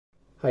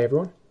Hi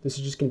everyone, this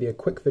is just going to be a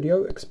quick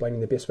video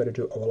explaining the best way to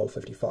do OLL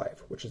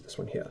 55, which is this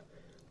one here.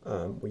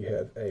 We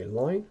have a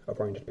line of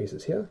oriented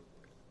pieces here,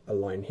 a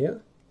line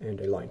here, and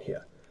a line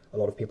here. A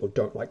lot of people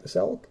don't like this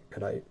Alg,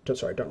 and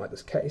don't like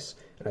this case,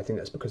 and I think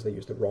that's because they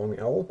use the wrong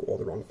Alg or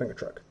the wrong finger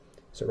trick.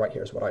 So right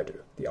here is what I do.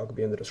 The Alg will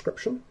be in the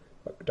description,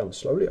 but done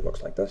slowly it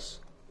looks like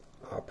this.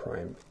 R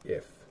prime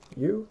F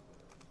U,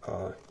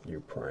 R U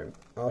prime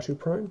R2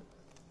 prime,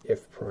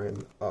 F prime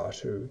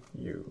R2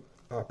 U,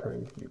 R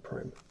prime U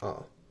prime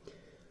R.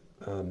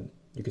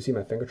 You can see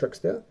my finger tricks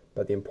there,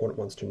 but the important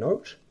ones to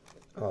note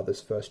are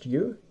this first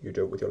U, you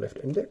do it with your left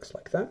index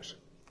like that,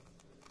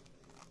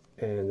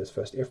 and this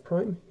first F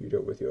prime, you do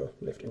it with your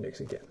left index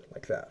again,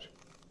 like that.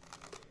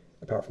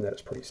 Apart from that,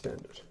 it's pretty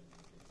standard.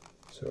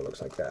 So it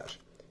looks like that.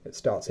 It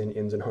starts in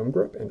ends in home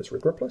grip and is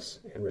regripless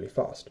and really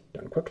fast.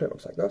 Done quickly, it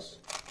looks like this.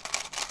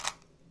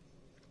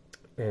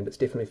 And it's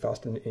definitely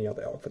faster than any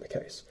other Alg for the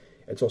case.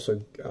 It's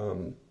also,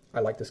 I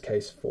like this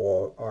case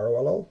for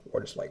ROLL,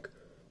 or just like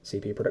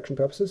CP prediction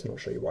purposes, and I'll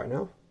show you why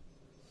now.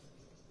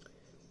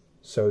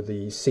 So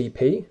the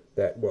CP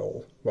that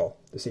will,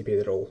 the CP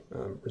that will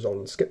result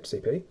in skipped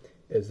CP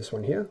is this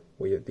one here,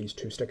 where these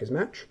two stickers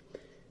match.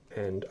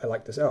 And I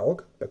like this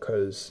Alg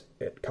because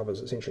it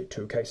covers essentially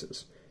two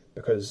cases.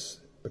 Because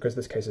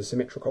this case is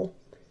symmetrical,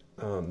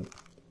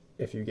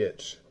 if you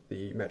get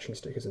the matching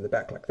stickers in the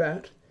back like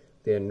that,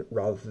 then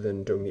rather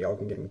than doing the Alg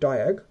and getting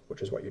diag,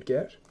 which is what you'd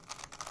get,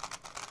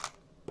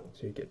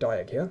 so you get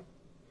diag here,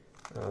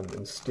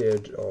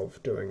 instead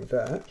of doing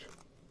that,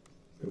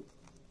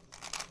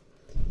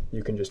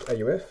 you can just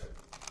AUF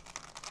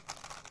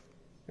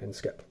and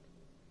skip.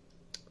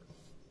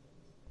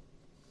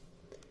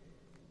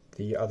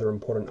 The other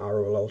important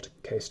ROLL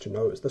case to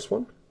know is this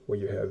one, where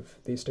you have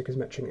these stickers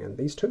matching and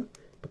these two,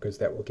 because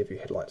that will give you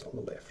headlights on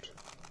the left.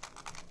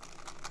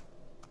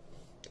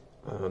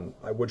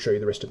 I would show you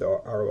the rest of the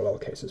ROLL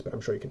cases, but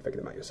I'm sure you can figure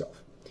them out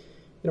yourself.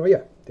 Anyway,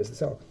 yeah, there's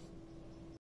this Alg.